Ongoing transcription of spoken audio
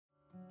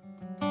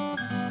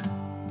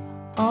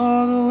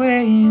all the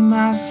way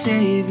my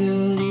Savior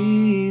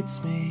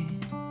leads me.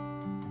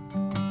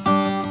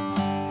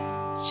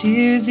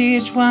 Cheers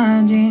each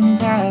winding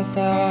path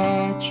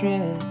I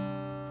tread,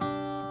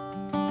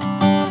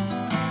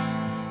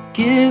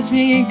 gives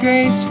me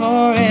grace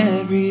for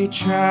every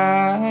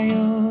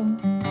trial,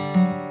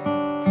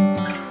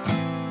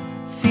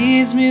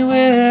 feeds me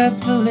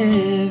with the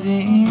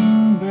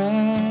living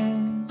bread.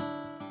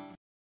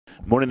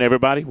 Morning,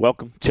 everybody.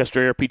 Welcome.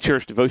 Chester ARP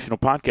Church Devotional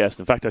Podcast.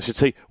 In fact, I should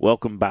say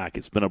welcome back.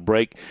 It's been a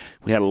break.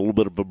 We had a little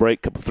bit of a break,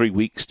 3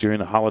 weeks during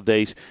the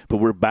holidays, but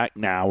we're back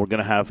now. We're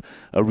going to have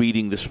a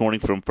reading this morning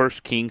from 1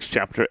 Kings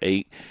chapter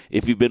 8.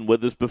 If you've been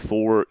with us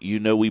before, you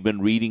know we've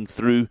been reading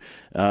through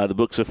the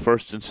books of 1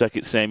 and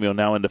 2 Samuel,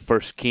 now into 1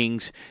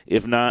 Kings.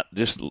 If not,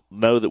 just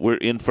know that we're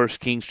in 1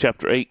 Kings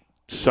chapter 8.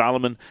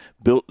 Solomon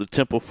built the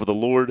temple for the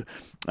Lord.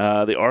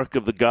 The Ark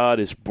of the God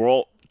is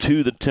brought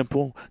to the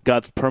temple,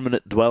 God's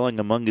permanent dwelling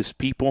among his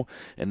people.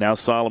 And now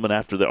Solomon,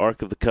 after the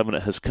Ark of the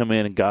Covenant has come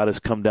in and God has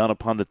come down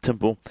upon the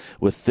temple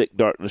with thick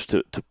darkness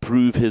to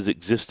prove his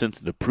existence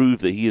and to prove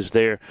that he is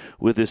there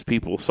with his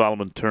people,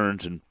 Solomon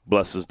turns and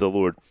blesses the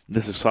Lord.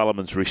 This is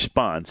Solomon's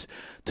response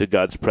to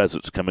God's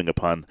presence coming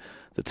upon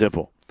the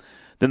temple.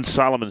 Then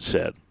Solomon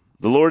said,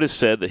 "The Lord has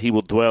said that he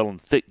will dwell in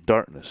thick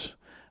darkness.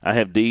 I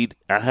have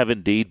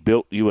indeed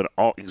built you an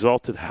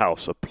exalted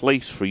house, a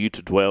place for you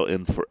to dwell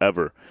in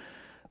forever."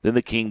 Then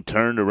the king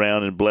turned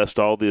around and blessed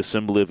all the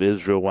assembly of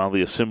Israel while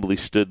the assembly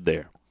stood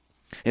there.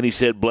 And he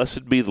said,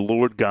 "Blessed be the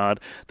Lord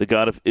God, the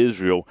God of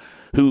Israel,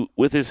 who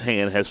with his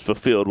hand has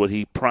fulfilled what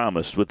he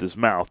promised with his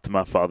mouth to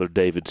my father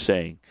David,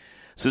 saying,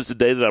 Since the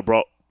day that I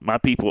brought my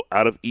people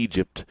out of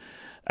Egypt,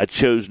 I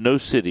chose no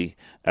city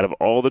out of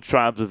all the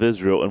tribes of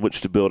Israel in which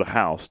to build a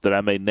house, that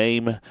I may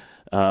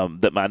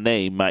that my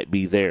name might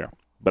be there.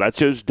 But I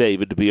chose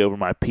David to be over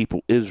my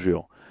people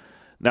Israel.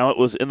 Now it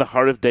was in the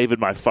heart of David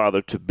my father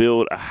to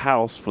build a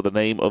house for the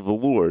name of the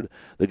Lord,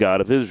 the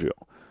God of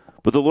Israel.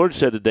 But the Lord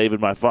said to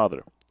David my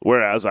father,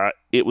 Whereas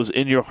it was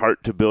in your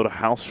heart to build a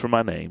house for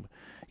my name,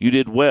 you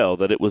did well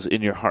that it was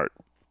in your heart.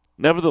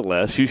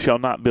 Nevertheless, you shall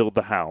not build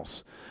the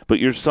house, but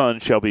your son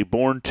shall be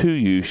born to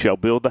you, shall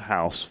build the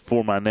house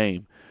for my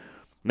name.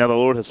 Now the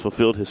Lord has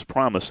fulfilled his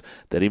promise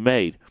that he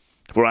made.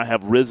 For I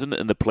have risen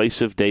in the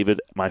place of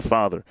David my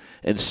father,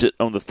 and sit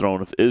on the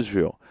throne of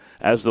Israel.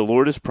 As the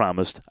Lord has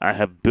promised, I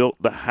have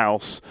built the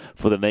house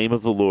for the name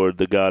of the Lord,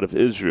 the God of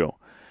Israel.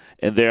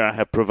 And there I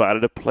have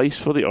provided a place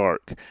for the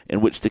ark,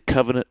 in which the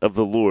covenant of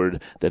the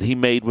Lord that he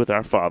made with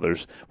our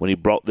fathers when he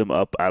brought them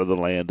up out of the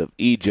land of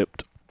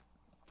Egypt.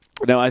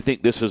 Now, I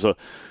think this is a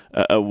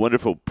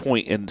wonderful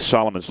point in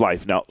Solomon's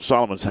life. Now,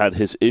 Solomon's had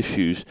his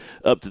issues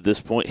up to this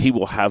point. He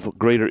will have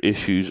greater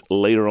issues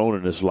later on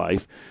in his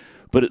life.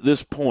 But at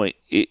this point,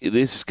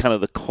 this is kind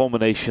of the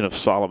culmination of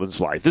Solomon's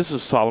life. This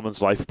is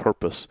Solomon's life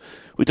purpose.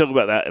 We talk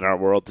about that in our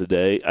world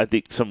today, I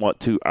think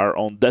somewhat to our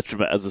own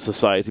detriment as a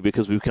society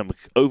because we become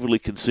overly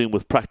consumed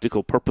with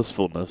practical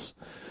purposefulness.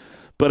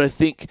 But I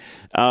think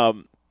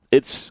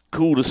it's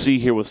cool to see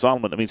here with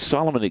Solomon. I mean,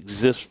 Solomon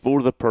exists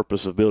for the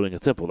purpose of building a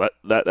temple.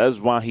 That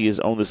is why he is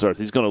on this earth.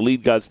 He's going to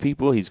lead God's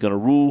people. He's going to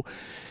rule.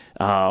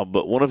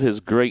 But one of his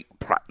great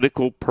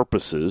practical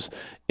purposes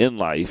in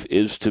life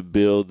is to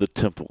build the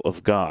temple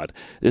of God.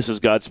 This is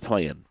God's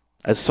plan.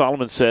 As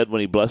Solomon said when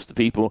he blessed the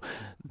people,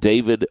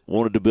 David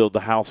wanted to build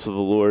the house of the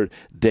Lord.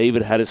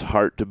 David had his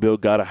heart to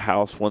build God a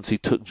house once he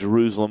took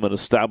Jerusalem and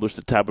established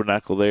the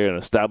tabernacle there and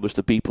established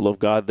the people of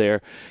God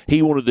there.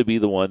 He wanted to be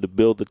the one to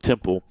build the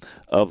temple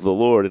of the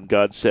Lord. And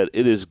God said,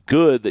 "It is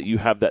good that you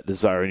have that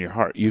desire in your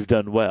heart. You've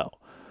done well.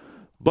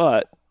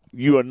 But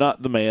you are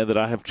not the man that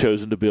I have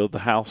chosen to build the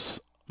house,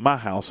 my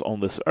house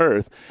on this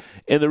earth."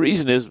 And the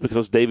reason is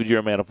because, David, you're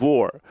a man of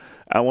war.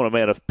 I want a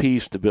man of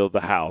peace to build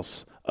the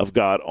house of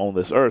God on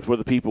this earth where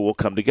the people will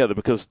come together,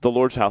 because the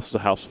Lord's house is a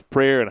house of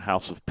prayer and a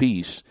house of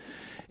peace.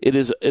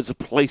 It's a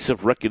place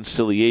of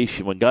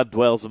reconciliation. When God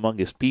dwells among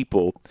his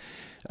people,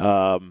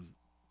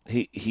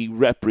 he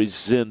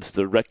represents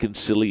the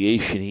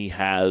reconciliation he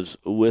has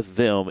with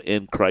them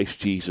in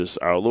Christ Jesus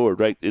our Lord,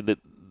 right?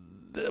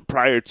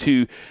 Prior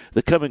to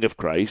the coming of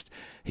Christ,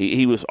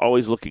 he was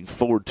always looking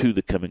forward to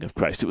the coming of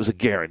Christ. It was a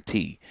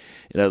guarantee,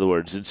 in other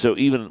words. And so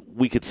even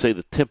we could say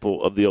the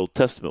temple of the Old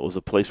Testament was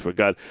a place where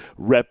God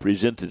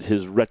represented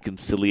his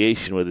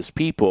reconciliation with his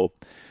people,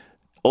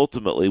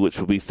 ultimately, which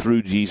will be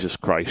through Jesus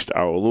Christ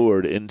our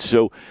Lord. And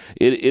so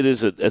it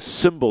is a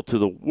symbol to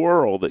the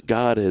world that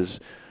God has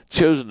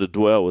chosen to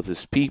dwell with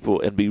his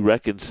people and be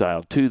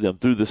reconciled to them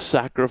through the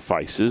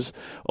sacrifices,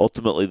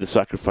 ultimately the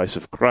sacrifice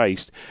of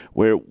Christ,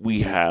 where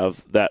we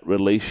have that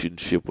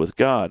relationship with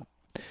God.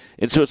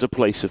 And so it's a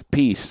place of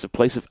peace. It's a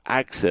place of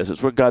access.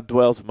 It's where God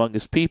dwells among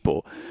his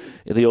people.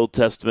 In the Old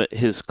Testament,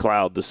 his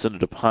cloud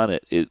descended upon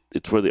it.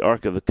 It's where the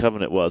Ark of the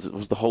Covenant was. It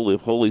was the Holy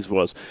of Holies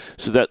was.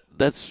 So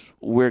that's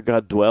where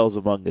God dwells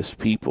among his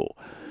people.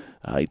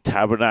 He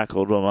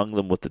tabernacled among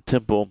them with the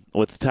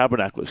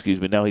tabernacle.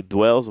 Now he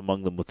dwells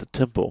among them with the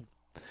temple.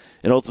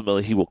 And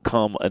ultimately, he will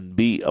come and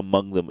be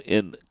among them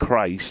in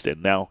Christ.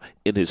 And now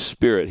in his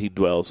Spirit, he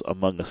dwells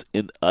among us,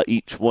 in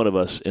each one of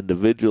us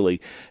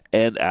individually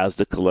and as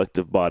the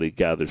collective body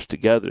gathers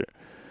together.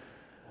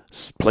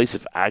 Place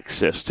of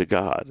access to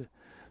God.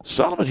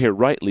 Solomon here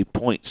rightly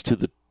points to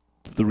the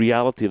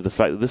reality of the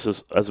fact that this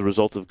is as a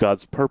result of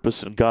God's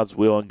purpose and God's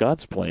will and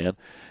God's plan,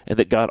 and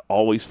that God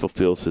always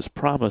fulfills his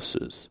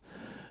promises.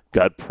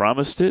 God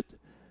promised it,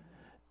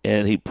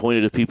 and he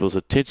pointed people's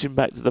attention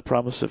back to the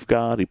promise of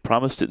God. He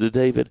promised it to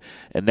David,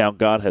 and now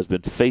God has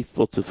been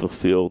faithful to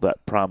fulfill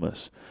that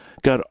promise.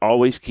 God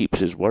always keeps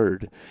his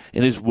word,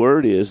 and his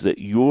word is that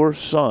your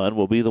son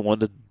will be the one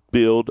to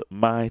build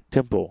my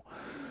temple.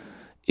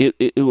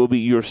 It will be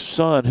your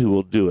son who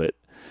will do it.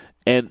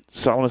 And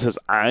Solomon says,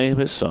 I am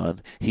his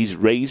son. He's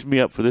raised me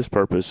up for this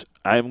purpose.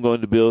 I am going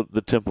to build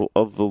the temple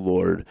of the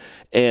Lord.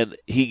 And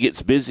he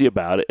gets busy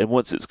about it. And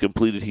once it's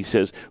completed, he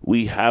says,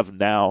 we have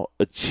now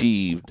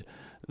achieved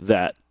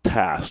that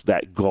task,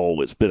 that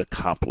goal. It's been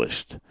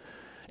accomplished.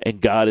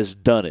 And God has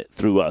done it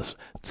through us.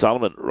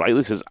 Solomon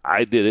rightly says,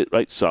 I did it,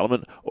 right?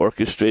 Solomon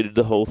orchestrated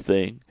the whole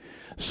thing.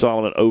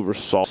 Solomon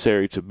oversaw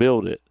necessary to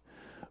build it.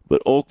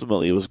 But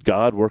ultimately, it was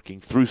God working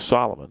through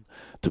Solomon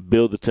to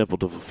build the temple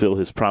to fulfill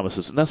his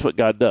promises. And that's what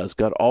God does.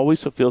 God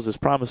always fulfills his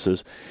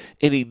promises,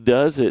 and he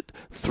does it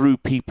through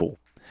people.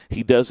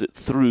 He does it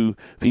through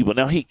people.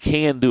 Now, he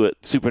can do it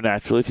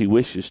supernaturally if he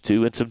wishes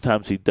to, and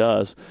sometimes he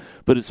does,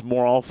 but it's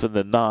more often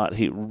than not,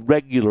 he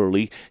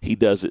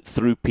does it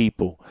through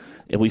people.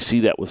 And we see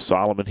that with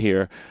Solomon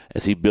here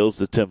as he builds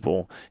the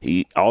temple.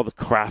 All the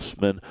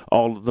craftsmen,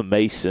 all of the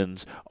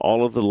masons,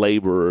 all of the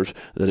laborers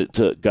that it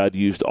took, God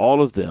used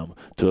all of them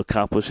to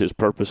accomplish his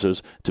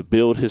purposes, to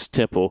build his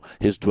temple,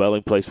 his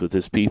dwelling place with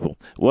his people.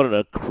 What an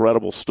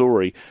incredible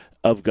story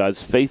of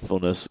God's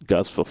faithfulness,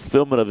 God's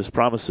fulfillment of his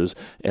promises,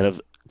 and of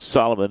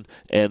Solomon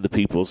and the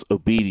people's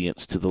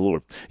obedience to the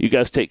Lord. You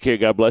guys take care.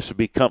 God bless you.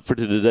 Be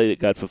comforted today that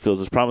God fulfills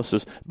his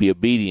promises. Be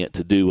obedient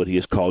to do what he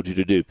has called you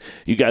to do.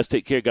 You guys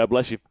take care. God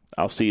bless you.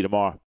 I'll see you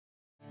tomorrow.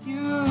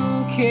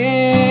 You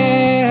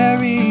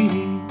carry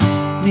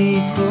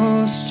me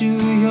close to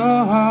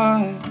your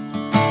heart,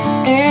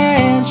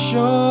 and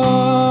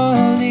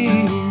surely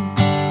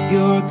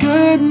your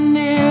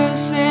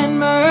goodness and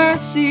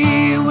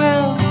mercy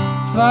will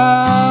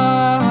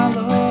find